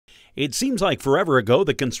It seems like forever ago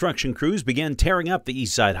the construction crews began tearing up the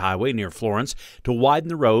East Side Highway near Florence to widen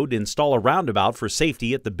the road, install a roundabout for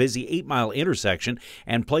safety at the busy 8-mile intersection,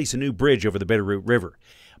 and place a new bridge over the Bitterroot River.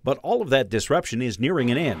 But all of that disruption is nearing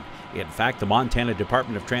an end. In fact, the Montana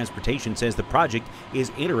Department of Transportation says the project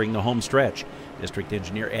is entering the home stretch. District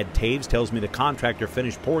Engineer Ed Taves tells me the contractor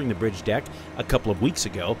finished pouring the bridge deck a couple of weeks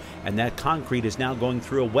ago, and that concrete is now going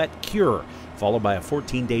through a wet cure, followed by a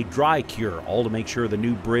 14-day dry cure, all to make sure the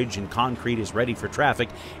new bridge and concrete is ready for traffic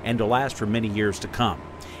and to last for many years to come.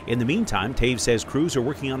 In the meantime, Taves says crews are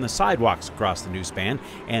working on the sidewalks across the new span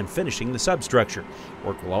and finishing the substructure.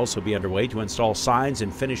 Work will also be underway to install signs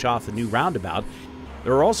and finish off the new roundabout.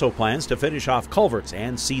 There are also plans to finish off culverts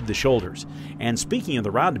and seed the shoulders. And speaking of the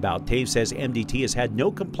roundabout, Taves says MDT has had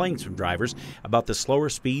no complaints from drivers about the slower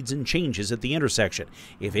speeds and changes at the intersection.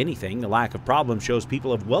 If anything, the lack of problems shows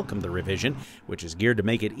people have welcomed the revision, which is geared to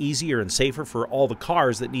make it easier and safer for all the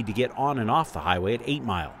cars that need to get on and off the highway at 8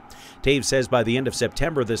 Mile. Taves says by the end of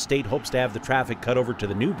September, the state hopes to have the traffic cut over to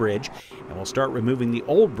the new bridge and will start removing the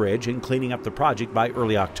old bridge and cleaning up the project by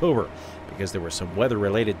early October. Because there were some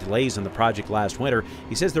weather-related delays in the project last winter,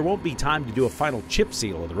 he says there won't be time to do a final chip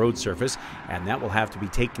seal of the road surface, and that will have to be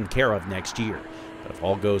taken care of next year. But if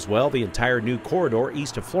all goes well, the entire new corridor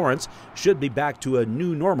east of Florence should be back to a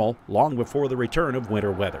new normal long before the return of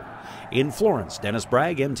winter weather. In Florence, Dennis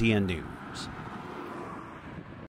Bragg, MTN News.